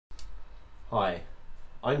Hi,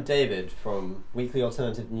 I'm David from Weekly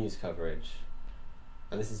Alternative News Coverage,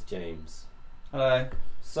 and this is James. Hello.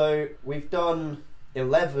 So we've done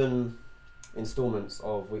 11 instalments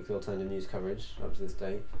of Weekly Alternative News Coverage up to this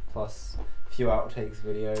date, plus a few outtakes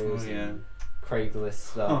videos and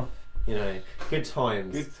Craigslist stuff. You know, good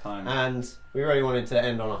times. Good times. And we really wanted to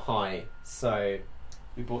end on a high, so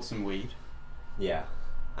we bought some weed. Yeah,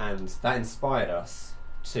 and that inspired us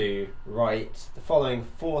to write the following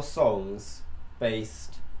 4 songs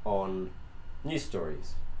based on news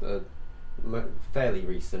stories that are fairly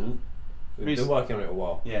recent. We've been working on it a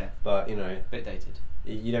while. Yeah. But, you know, bit dated.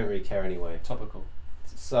 You don't really care anyway. Topical.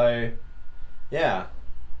 So, yeah.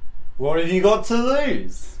 What have you got to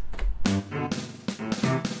lose?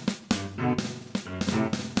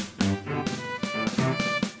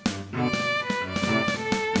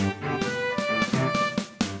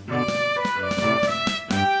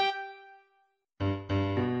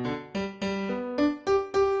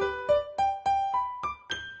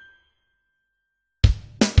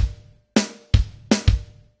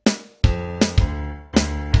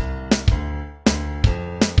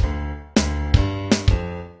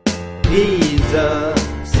 He's a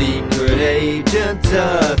secret agent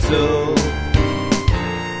turtle.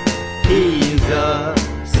 He's a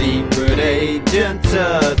secret agent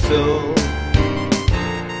turtle.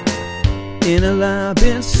 In a lab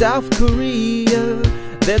in South Korea,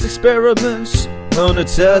 there's experiments on a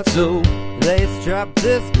turtle. They strap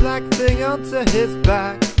this black thing onto his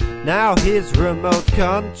back. Now he's remote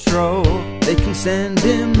control. They can send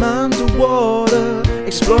him underwater,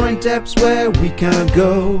 exploring depths where we can't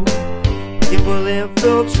go. He will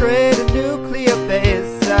infiltrate a nuclear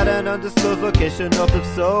base at an undisclosed location north of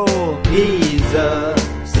Seoul. He's a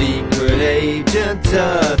secret agent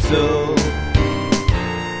turtle.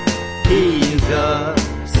 He's a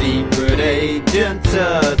secret agent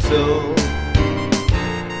turtle.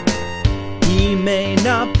 He may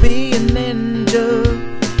not be a ninja,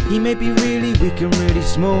 he may be really weak and really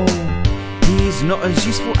small. He's not as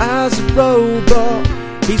useful as a robot,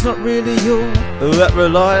 he's not really all that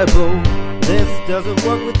reliable. This doesn't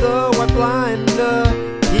work with the white blinder.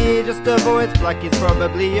 He just avoids black, he's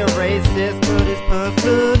probably a racist, but his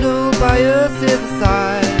personal biases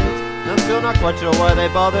aside, I'm still not quite sure why they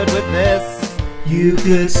bothered with this. You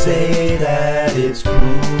could say that it's cruel,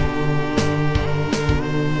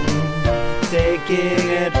 taking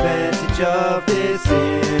advantage of this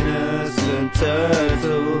innocent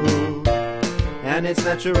turtle and its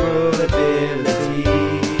natural ability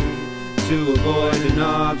to avoid an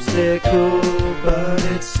obstacle, but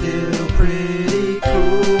it's still pretty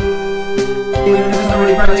cool. Even if it's not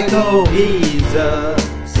really practical. He's a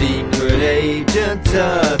secret agent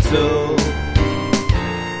turtle.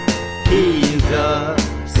 He's a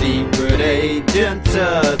secret agent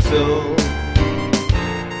turtle.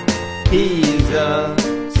 He's a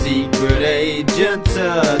secret agent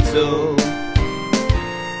turtle.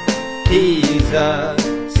 He's a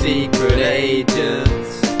secret agent.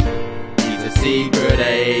 He's a secret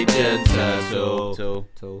agent turtle.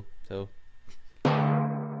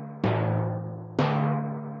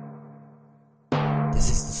 This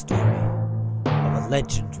is the story of a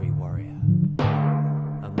legendary warrior.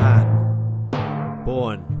 A man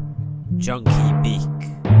born Junkie Beak,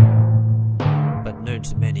 but known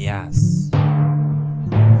to many as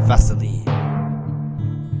Vaseline.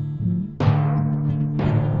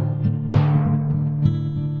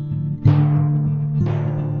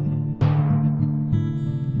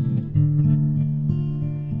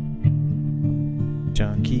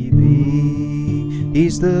 Junkie B,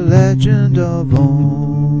 he's the legend of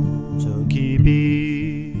WAN. Junkie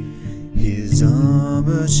B, his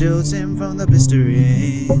armor shields him from the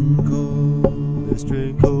blistering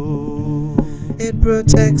cold. It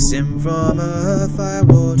protects him from earth, fire,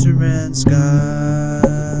 water and sky.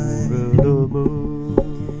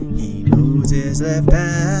 He knows his left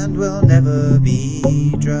hand will never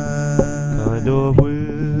be dry. Kind of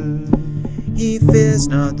weird. He fears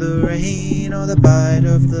not the rain or the bite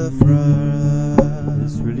of the frost.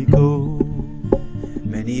 It's really cold.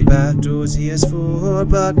 Many battles he has fought,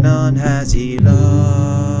 but none has he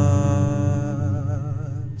lost.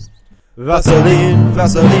 Vaseline,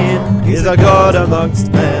 Vaseline, he's a god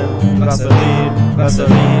amongst men. Vaseline,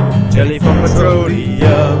 Vaseline, jelly from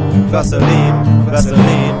petroleum. Vaseline,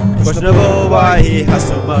 Vaseline, questionable why he has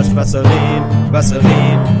so much Vaseline.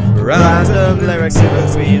 Vaseline, random lyrics in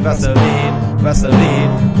between. Vaseline,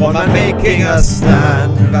 Vaseline, one man making a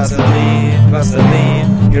stand. Vaseline,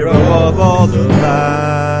 Vaseline, hero of all the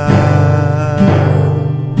land.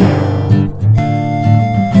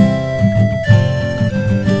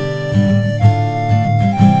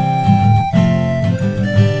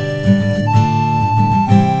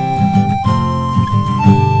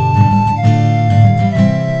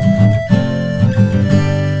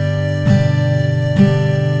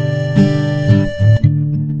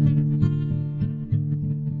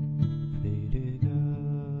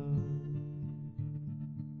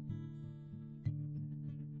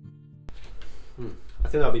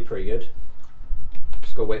 think that'll be pretty good.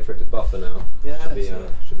 Just gotta wait for it to buffer now. Yeah,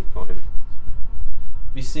 should be fine. Have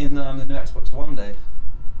you seen the new Xbox One, Dave?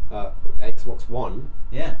 Xbox One.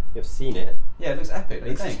 Yeah. You've seen it. Yeah, it looks epic. It What do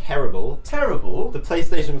you looks think? terrible. Terrible? The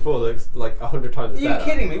PlayStation 4 looks like 100 times Are you better.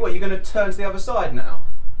 kidding me? What, you're going to turn to the other side now?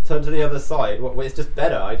 Turn to the other side. What? Well, it's just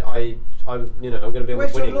better. I'm going to be on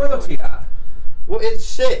Where's the your winning loyalty side. at? Well,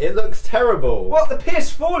 it's shit. It looks terrible. What? The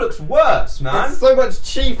PS4 looks worse, man. It's so much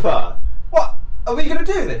cheaper. What? Are we going to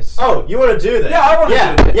do this? Oh, you want to do this? Yeah, I want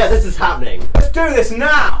to do this. Yeah, this is happening. Let's do this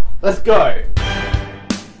now! Let's go.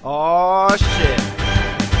 Oh shit.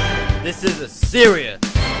 This is a serious.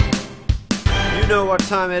 You know what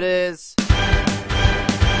time it is.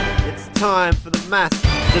 It's time for the mass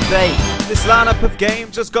debate. This lineup of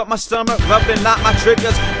games just got my stomach rubbing like my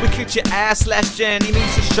triggers. We kicked your ass last gen, he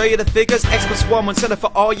needs to show you the figures. Xbox One, one center for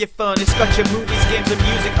all your fun. It's got your movies, games and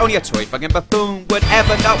music. Only a toy fucking buffoon would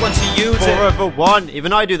ever not want to use 4 it. over 1,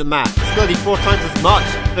 even I do the math. It's clearly 4 times as much.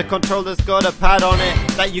 The controller's got a pad on it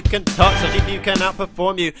that you can touch. The GPU can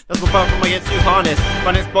outperform you. That's what from against you harness.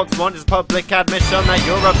 But Xbox One is public admission that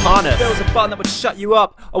you're upon us. If there was a button that would shut you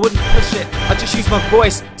up, I wouldn't push it. I'd just use my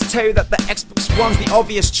voice to tell you that the Xbox One's the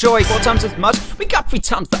obvious choice. 4 times as much, we got 3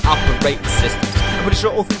 times the operating systems. I'm pretty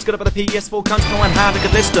sure all things good about the PS4 comes from one hand, I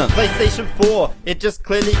could list them. PlayStation 4, it just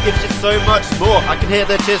clearly gives you so much more. I can hear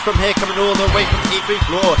the cheers from here coming all the way from the E3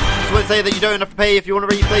 floor. Just want to say that you don't have to pay if you want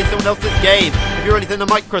to replay someone else's game. If you're anything to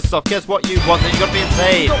Microsoft, guess what you want, then you gotta be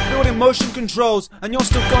insane. You're building motion controls, and you're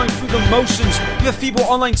still going through the motions. You have feeble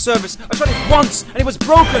online service. I tried it once, and it was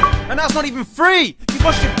broken, and now it's not even free. You've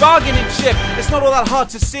lost your bargaining chip. It's not all that hard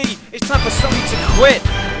to see. It's time for Sony to quit.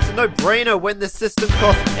 It's a no-brainer when this system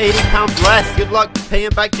costs £80 less. Good luck paying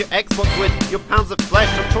back your Xbox with your pounds of flesh.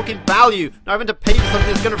 I'm talking value, not having to pay for something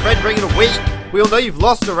that's gonna red ring in a week. We all know you've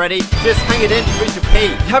lost already. Just hang it in, you reach your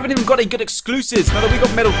peak. You haven't even got any good exclusives now that we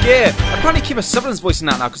got Metal Gear. Apparently Kiefer Sutherland's voicing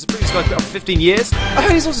that now because the previous guy's been up for 15 years. I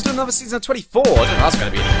heard he's also doing another season of 24. I don't know if that's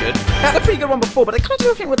going to be any good. They had a pretty good one before, but they can't do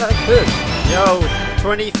anything with that they could. Yo,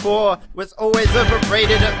 24 was always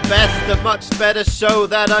overrated at best. A much better show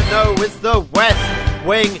that I know is The West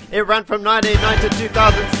Wing. It ran from 1999 to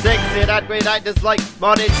 2006. It had great actors like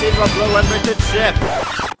Martin Sheen, Rob Lowe and Richard Schiff.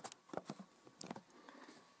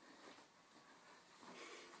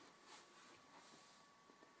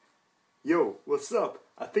 Yo, what's up?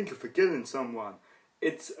 I think you're forgetting someone.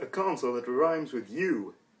 It's a console that rhymes with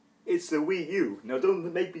you. It's the Wii U. Now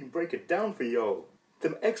don't make me break it down for yo. The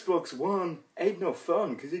Xbox One ain't no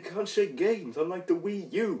fun because you can't shake games unlike the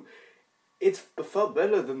Wii U. It's far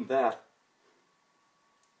better than that.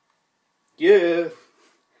 Yeah.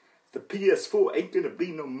 The PS4 ain't gonna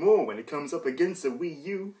be no more when it comes up against the Wii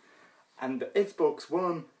U. And the Xbox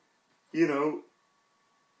One, you know,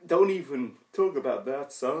 don't even talk about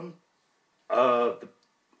that, son. The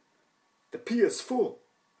PS4,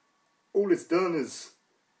 all it's done is,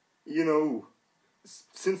 you know,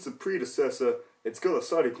 since the predecessor, it's got a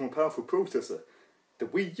slightly more powerful processor. The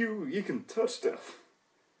Wii U, you can touch stuff.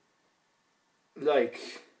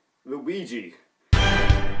 Like Luigi.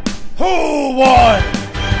 Who won?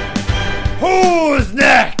 Who's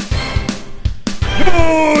next?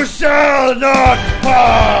 You shall not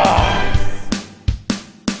pass!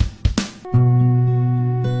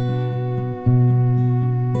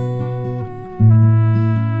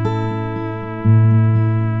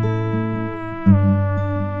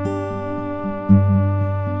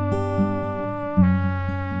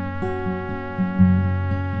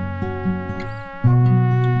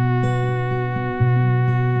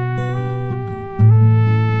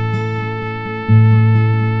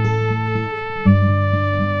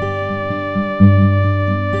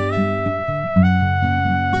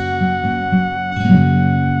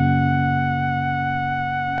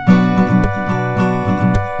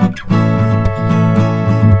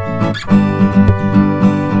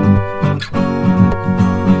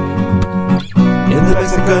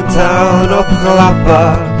 Town of Jalapa,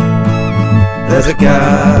 there's a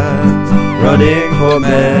cat running for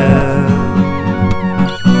mayor.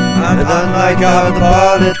 And unlike other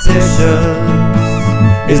politicians,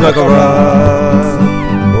 he's not corrupt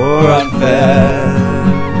or unfair.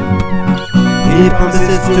 He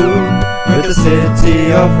promises to rid the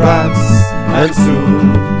city of rats, and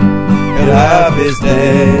soon he'll have his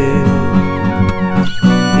day.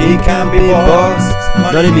 He can be bossed,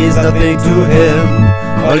 money means nothing to him.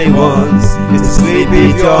 All he wants is to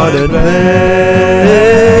sleepy John and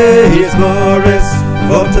play. He's Morris,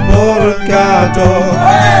 Vota Por Un Gato.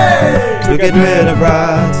 Hey! To get rid of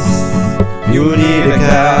rats, you need a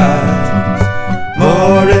cat.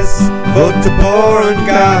 Morris, Vota Por Un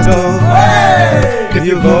Gato. Hey! If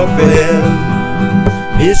you vote for him,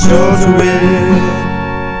 he's sure to win.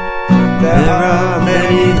 There are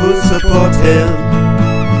many who support him.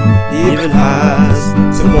 He even has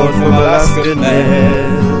support from Alaskan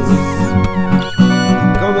mayors.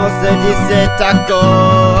 Como se dice taco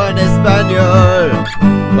en español?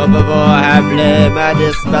 Por favor, hable más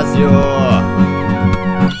despacio.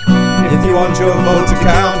 If you want your vote to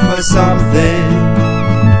count for something,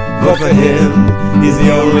 vote for him, he's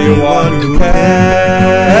the only one who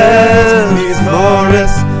cares. He's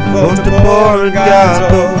Morris, Vota Por Un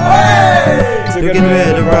Gato. To get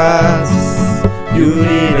rid of rats, you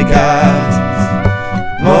need a cat.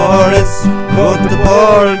 Morris, Vota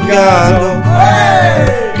Por Un Gato.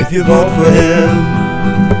 If you vote for him,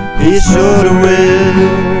 he's sure to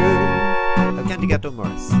win. Candidato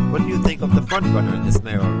Morris, what do you think of the frontrunner in this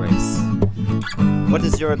mayoral race? What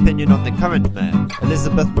is your opinion on the current mayor,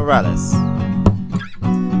 Elizabeth Morales?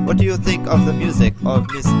 What do you think of the music of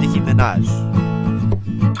Miss Nicki Minaj?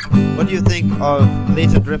 What do you think of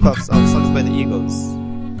blatant rip-offs of songs by the Eagles?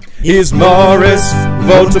 He's Morris,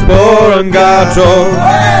 Vota Por Un Gato.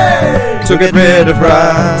 To get rid of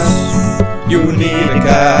rats, you need a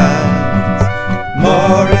cat.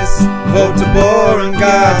 Morris, Vota Por Un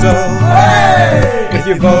Gato. If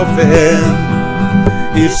you vote for him,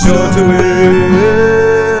 he's sure to win.